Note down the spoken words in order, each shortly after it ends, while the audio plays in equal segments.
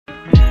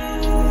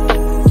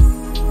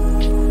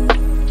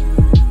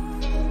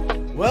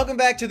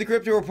Welcome back to the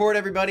Crypto Report,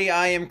 everybody.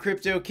 I am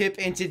Crypto Kip,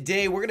 and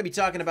today we're going to be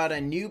talking about a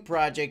new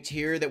project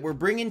here that we're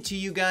bringing to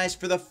you guys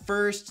for the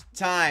first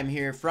time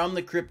here from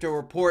the Crypto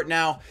Report.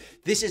 Now,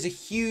 this is a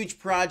huge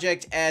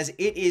project as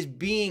it is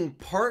being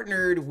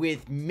partnered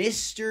with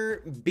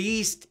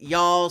MrBeast,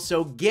 y'all.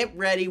 So get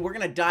ready. We're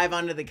going to dive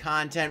onto the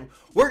content.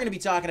 We're going to be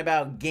talking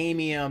about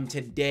GAMIUM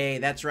today.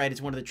 That's right. It's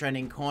one of the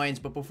trending coins.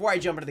 But before I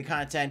jump into the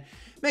content,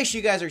 make sure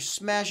you guys are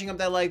smashing up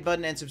that like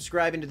button and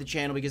subscribing to the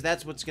channel because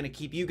that's what's going to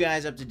keep you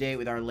guys up to date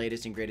with our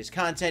latest and greatest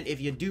content.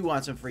 If you do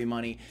want some free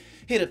money,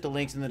 hit up the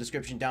links in the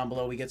description down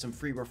below. We get some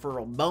free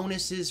referral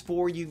bonuses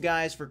for you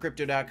guys for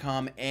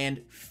Crypto.com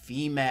and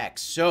FEMAX.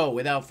 So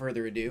without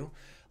further ado,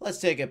 let's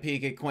take a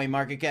peek at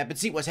CoinMarketCap and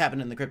see what's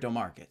happening in the crypto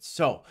markets.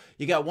 So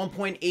you got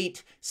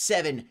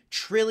 $1.87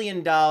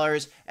 trillion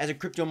as a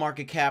crypto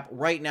market cap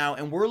right now,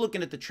 and we're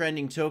looking at the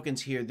trending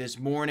tokens here this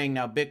morning.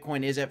 Now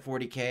Bitcoin is at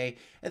 40K,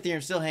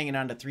 Ethereum still hanging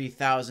on to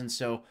 3,000,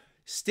 so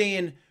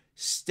staying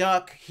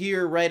stuck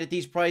here right at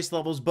these price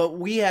levels. But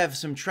we have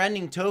some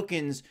trending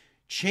tokens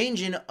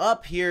changing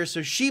up here.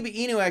 So Shiba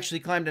Inu actually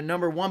climbed to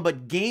 #1,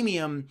 but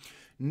GAMIUM,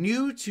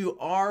 new to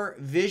our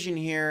vision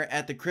here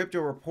at the Crypto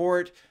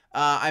Report.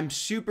 I'm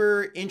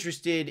super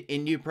interested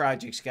in new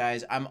projects,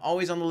 guys. I'm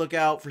always on the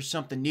lookout for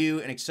something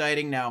new and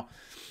exciting. Now,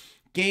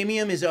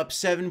 GAMIUM is up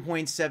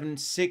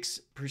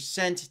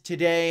 7.76%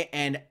 today,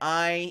 and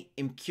I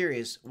am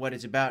curious what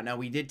it's about. Now,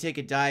 we did take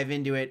a dive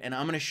into it, and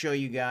I'm going to show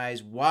you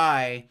guys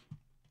why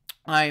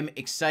I'm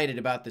excited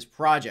about this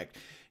project.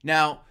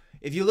 Now,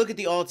 if you look at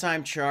the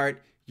all-time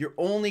chart, you're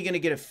only going to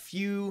get a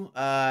few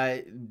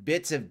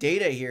bits of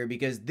data here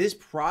because this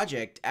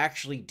project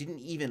actually didn't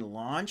even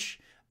launch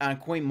on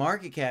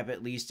CoinMarketCap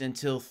at least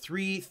until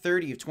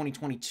 3/30 of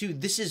 2022.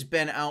 This has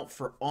been out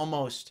for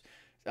almost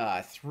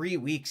 3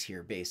 weeks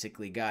here,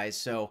 basically, guys.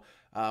 So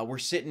we're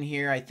sitting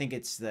here, I think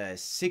it's the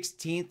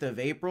 16th of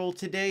April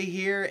today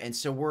here, and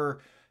so we're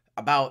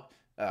about,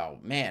 oh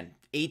man,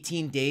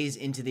 18 days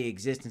into the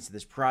existence of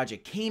this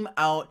project. Came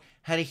out,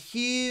 had a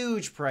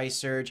huge price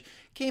surge,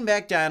 came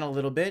back down a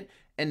little bit,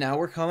 and now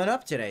we're coming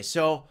up today.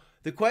 So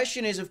the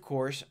question is, of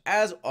course,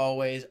 as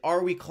always,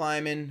 are we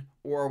climbing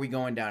or are we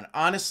going down?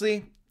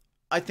 Honestly,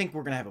 I think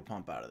we're going to have a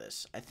pump out of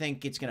this. I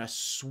think it's going to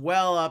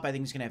swell up. I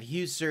think it's going to have a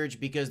huge surge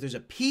because there's a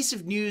piece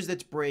of news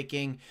that's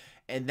breaking,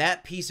 and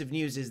that piece of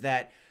news is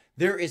that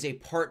there is a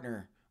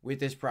partner with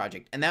this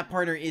project, and that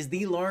partner is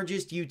the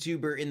largest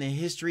YouTuber in the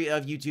history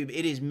of YouTube.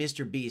 It is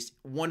MrBeast,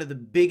 one of the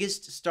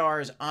biggest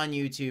stars on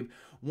YouTube,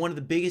 one of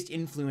the biggest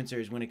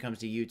influencers when it comes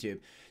to YouTube.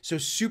 So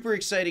super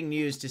exciting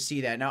news to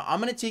see that. Now,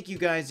 I'm going to take you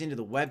guys into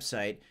the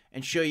website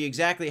and show you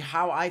exactly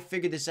how I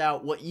figured this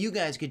out, what you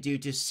guys could do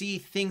to see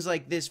things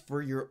like this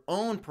for your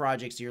own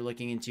projects you're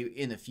looking into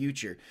in the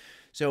future.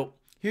 So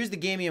here's the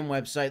GAMIUM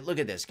website. Look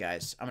at this,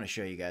 guys. I'm going to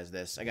show you guys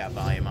this. I got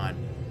volume on.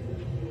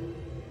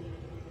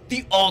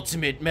 The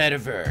ultimate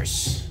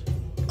metaverse.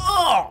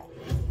 Oh,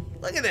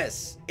 look at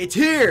this. It's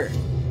here.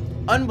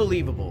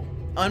 Unbelievable.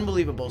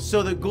 Unbelievable.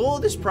 So the goal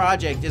of this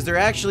project is they're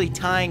actually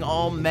tying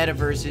all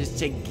metaverses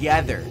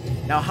together.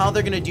 Now, how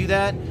they're going to do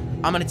that,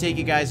 I'm going to take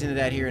you guys into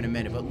that here in a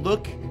minute. But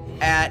look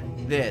at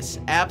this.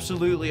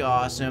 Absolutely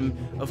awesome.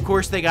 Of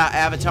course, they got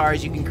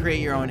avatars. You can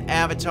create your own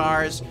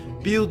avatars,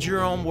 build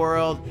your own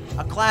world,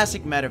 a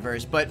classic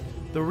metaverse. But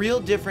the real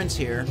difference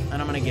here, and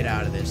I'm going to get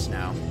out of this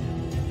now.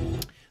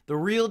 The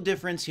real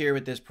difference here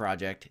with this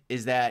project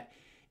is that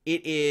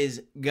it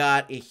is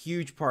got a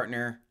huge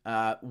partner,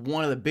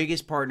 one of the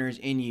biggest partners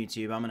in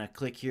YouTube. I'm going to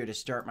click here to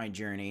start my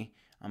journey.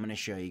 I'm going to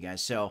show you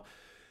guys. So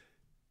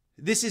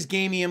this is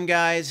GAMIUM,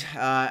 guys.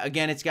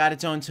 Again, it's got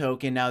its own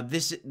token. Now,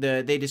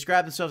 they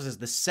describe themselves as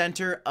the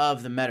center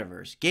of the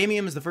metaverse.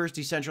 GAMIUM is the first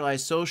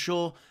decentralized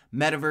social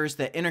metaverse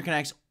that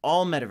interconnects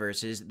all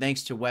metaverses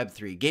thanks to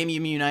Web3.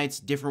 GAMIUM unites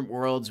different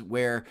worlds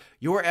where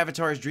your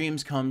avatar's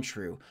dreams come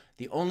true.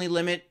 The only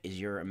limit is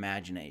your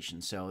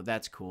imagination. So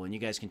that's cool. And you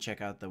guys can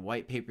check out the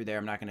white paper there.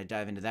 I'm not going to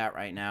dive into that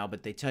right now,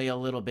 but they tell you a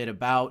little bit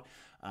about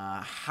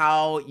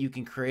how you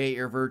can create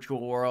your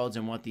virtual worlds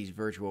and what these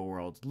virtual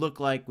worlds look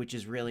like, which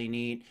is really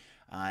neat.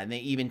 And they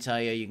even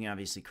tell you can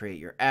obviously create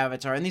your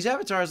avatar. And these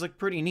avatars look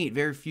pretty neat,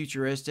 very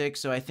futuristic.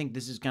 So I think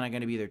this is kind of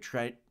going to be their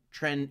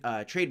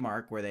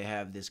trademark, where they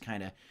have this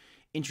kind of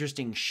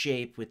interesting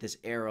shape with this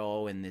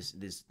arrow and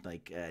this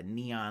like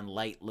neon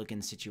light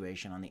looking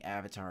situation on the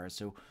avatar.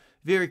 So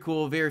very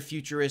cool, very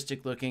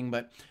futuristic looking.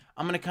 But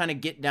I'm going to kind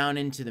of get down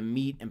into the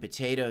meat and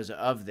potatoes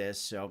of this.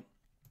 So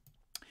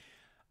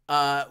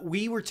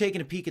we were taking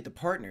a peek at the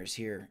partners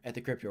here at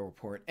the Crypto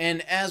Report.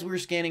 And as we were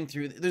scanning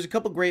through, there's a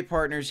couple great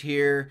partners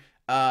here.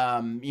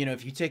 You know,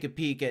 if you take a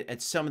peek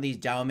at some of these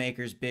DAO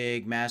makers,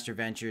 big, Master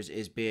Ventures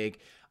is big.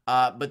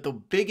 But the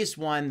biggest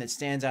one that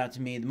stands out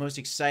to me, the most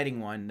exciting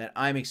one that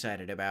I'm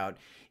excited about,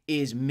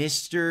 is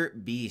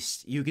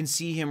MrBeast. You can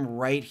see him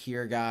right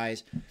here,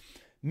 guys.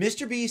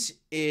 MrBeast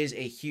is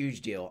a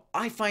huge deal.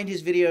 I find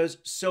his videos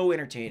so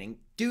entertaining.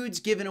 Dude's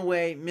giving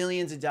away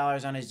millions of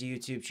dollars on his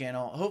YouTube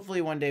channel.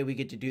 Hopefully one day we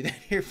get to do that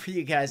here for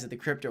you guys at the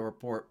Crypto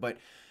Report. But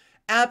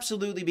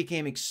absolutely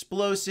became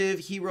explosive.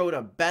 He wrote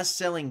a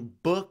best-selling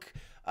book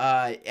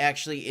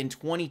actually in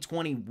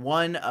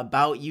 2021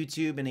 about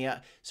YouTube.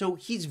 And so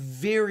he's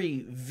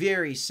very,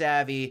 very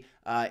savvy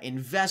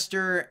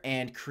investor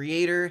and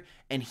creator,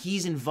 and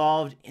he's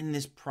involved in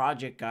this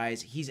project,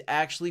 guys. He's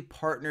actually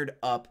partnered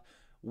up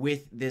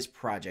with this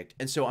project.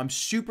 And so I'm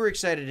super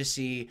excited to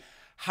see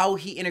how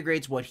he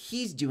integrates what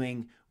he's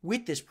doing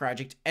with this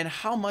project and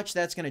how much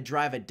that's going to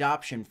drive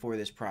adoption for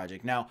this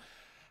project. Now,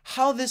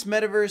 how this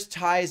metaverse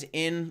ties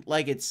in,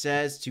 like it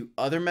says, to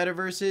other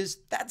metaverses,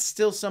 that's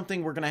still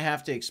something we're going to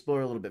have to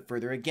explore a little bit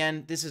further.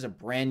 Again, this is a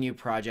brand new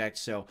project,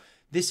 so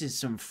this is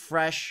some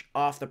fresh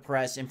off the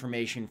press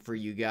information for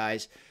you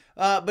guys.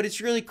 But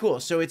it's really cool.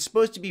 So it's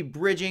supposed to be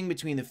bridging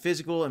between the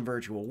physical and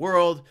virtual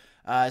world.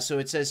 So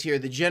it says here,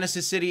 the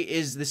Genesis City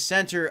is the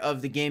center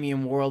of the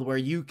GAMIUM world where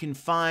you can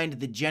find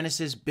the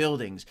Genesis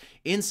buildings.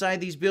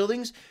 Inside these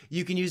buildings,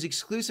 you can use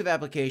exclusive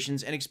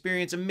applications and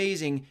experience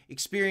amazing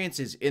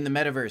experiences in the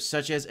metaverse,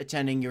 such as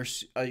attending your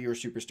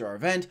superstar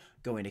event,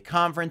 going to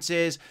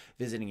conferences,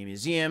 visiting a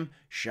museum,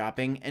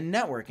 shopping, and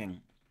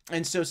networking.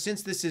 And so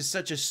since this is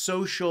such a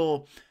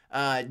social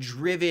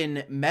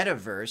driven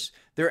metaverse,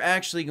 they're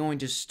actually going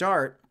to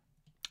start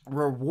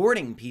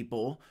rewarding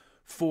people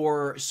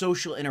for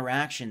social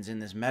interactions in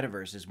this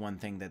metaverse is one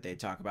thing that they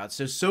talk about.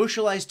 So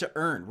socialize to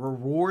earn,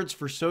 rewards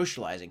for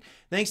socializing.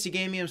 Thanks to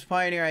GAMIUM's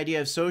pioneer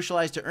idea of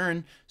socialize to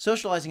earn,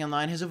 socializing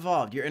online has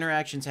evolved. Your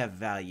interactions have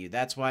value.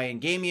 That's why in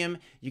GAMIUM,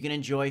 you can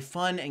enjoy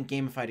fun and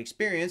gamified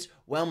experience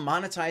while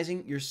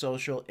monetizing your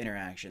social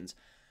interactions.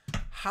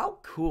 How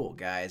cool,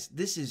 guys.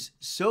 This is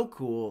so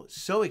cool,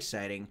 so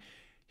exciting.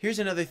 Here's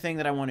another thing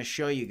that I want to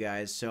show you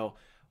guys. So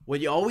what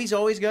you always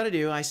got to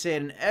do, I say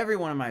it in every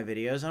one of my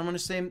videos, and I'm going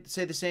to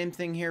say the same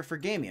thing here for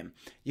GAMIUM.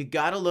 You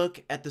got to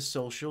look at the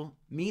social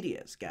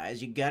medias,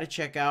 guys. You got to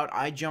check out,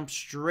 I jumped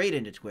straight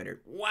into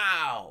Twitter.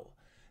 Wow.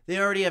 They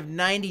already have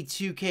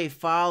 92K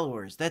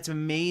followers. That's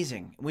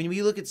amazing. When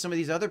we look at some of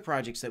these other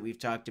projects that we've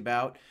talked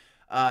about,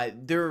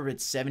 they're at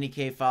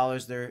 70K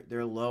followers.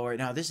 They're lower.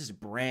 Now, this is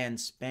brand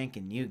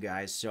spanking new,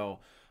 guys. So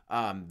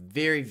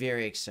very,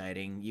 very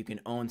exciting. You can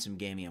own some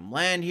GAMIUM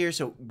land here.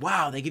 So,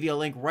 wow, they give you a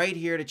link right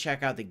here to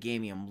check out the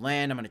GAMIUM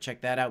land. I'm going to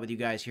check that out with you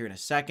guys here in a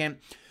second.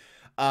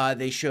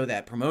 They show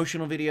that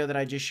promotional video that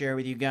I just shared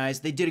with you guys.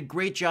 They did a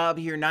great job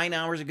here 9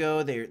 hours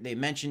ago. They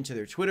mentioned to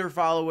their Twitter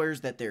followers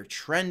that they're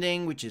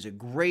trending, which is a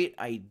great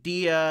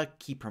idea.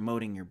 Keep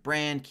promoting your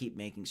brand, keep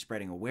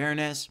spreading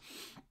awareness.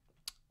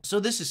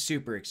 So this is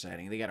super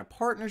exciting. They got a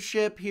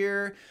partnership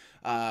here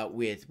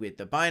with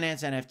the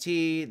Binance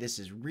NFT. This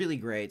is really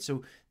great.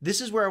 So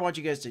this is where I want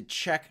you guys to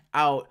check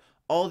out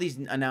all these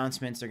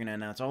announcements. They're going to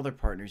announce all their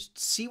partners.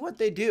 See what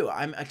they do.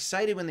 I'm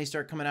excited when they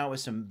start coming out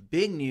with some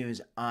big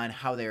news on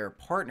how they're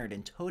partnered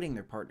and toting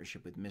their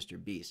partnership with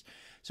MrBeast.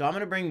 So I'm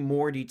going to bring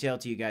more detail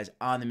to you guys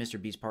on the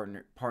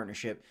MrBeast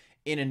partnership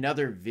in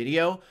another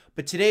video.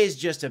 But today is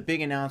just a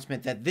big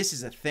announcement that this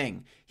is a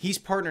thing. He's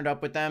partnered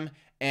up with them,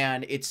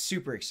 and it's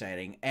super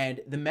exciting.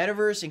 And the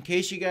metaverse, in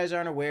case you guys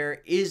aren't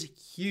aware, is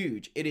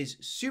huge. It is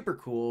super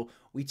cool.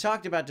 We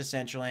talked about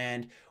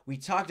Decentraland, we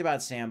talked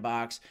about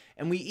Sandbox,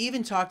 and we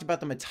even talked about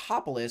the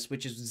Metapolis,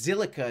 which is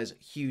Zilliqa's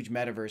huge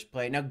metaverse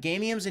play. Now,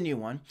 GAMIUM's a new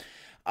one,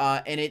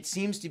 and it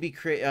seems to be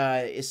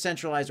is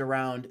centralized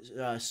around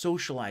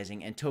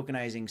socializing and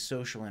tokenizing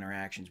social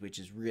interactions, which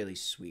is really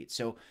sweet.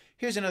 So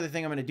here's another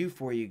thing I'm going to do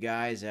for you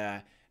guys.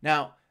 I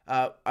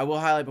will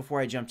highlight before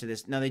I jump to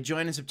this. Now, they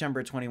joined in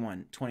September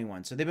 21.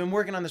 So they've been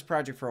working on this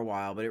project for a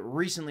while, but it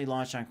recently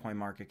launched on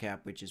CoinMarketCap,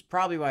 which is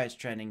probably why it's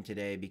trending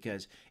today,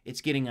 because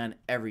it's getting on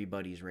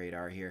everybody's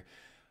radar here.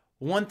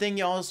 One thing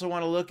you also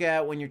want to look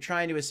at when you're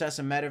trying to assess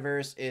a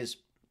metaverse is,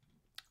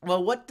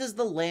 well, what does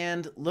the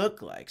land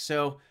look like?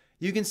 So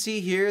you can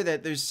see here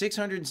that there's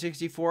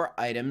 664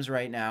 items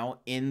right now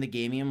in the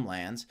GAMIUM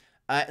lands,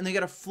 and they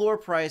got a floor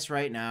price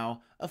right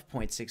now of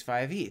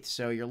 0.65 ETH.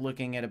 So you're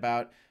looking at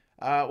about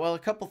well, a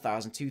couple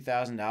thousand,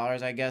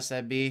 $2,000, I guess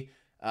that'd be,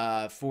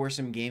 for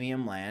some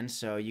GAMIUM land.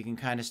 So you can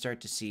kind of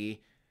start to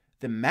see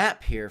the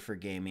map here for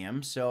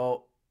GAMIUM.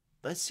 So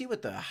let's see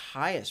what the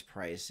highest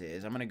price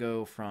is. I'm going to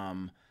go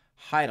from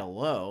high to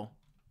low.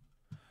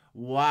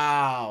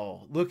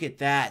 Wow, look at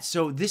that.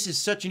 So this is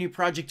such a new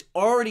project.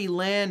 Already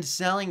land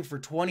selling for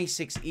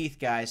 26 ETH,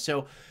 guys.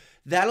 So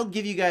that'll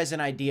give you guys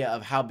an idea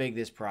of how big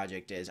this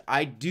project is.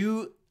 I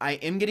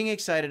am getting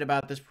excited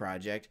about this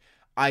project.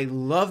 I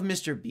love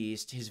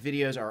MrBeast. His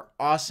videos are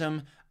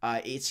awesome.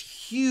 It's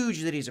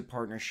huge that he's a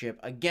partnership.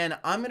 Again,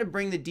 I'm going to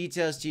bring the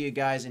details to you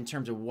guys in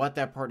terms of what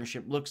that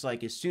partnership looks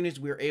like as soon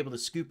as we're able to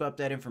scoop up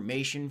that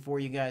information for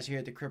you guys here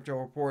at the Crypto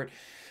Report.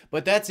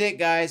 But that's it,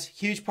 guys.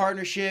 Huge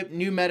partnership,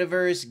 new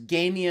metaverse,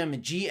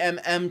 GAMIUM,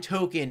 GMM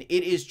token.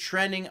 It is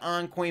trending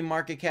on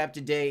CoinMarketCap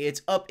today.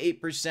 It's up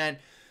 8%.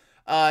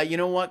 You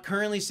know what?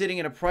 Currently sitting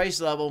at a price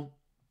level.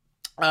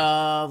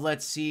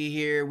 Let's see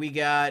here. We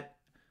got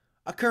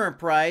a current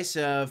price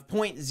of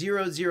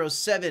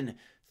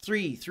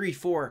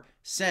 0.007334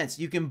 cents.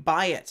 You can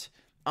buy it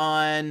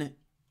on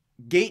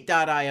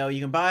Gate.io.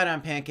 You can buy it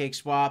on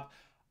PancakeSwap.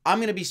 I'm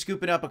going to be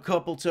scooping up a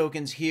couple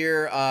tokens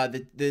here.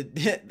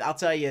 I'll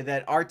tell you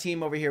that our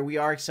team over here, we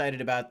are excited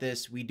about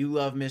this. We do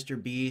love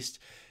MrBeast,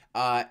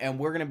 and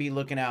we're going to be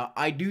looking out.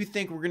 I do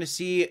think we're going to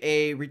see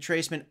a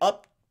retracement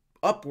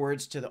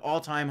upwards to the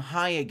all-time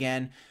high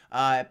again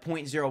at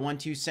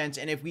 0.012 cents.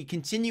 And if we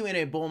continue in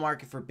a bull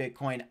market for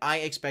Bitcoin, I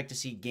expect to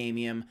see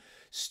GAMIUM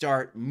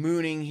start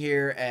mooning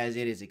here, as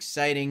it is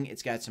exciting.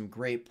 It's got some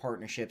great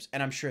partnerships,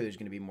 and I'm sure there's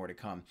going to be more to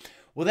come.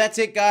 Well, that's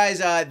it, guys.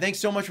 Thanks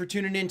so much for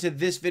tuning in to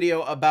this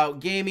video about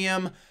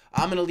GAMIUM.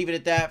 I'm going to leave it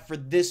at that for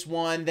this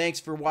one. Thanks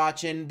for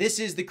watching. This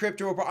is the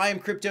Crypto Report. I am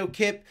Crypto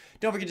Kip.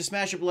 Don't forget to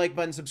smash up the like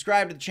button,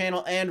 subscribe to the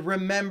channel, and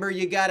remember,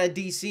 you got a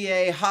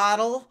DCA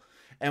hodl,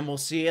 and we'll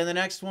see you in the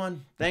next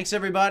one. Thanks,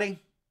 everybody.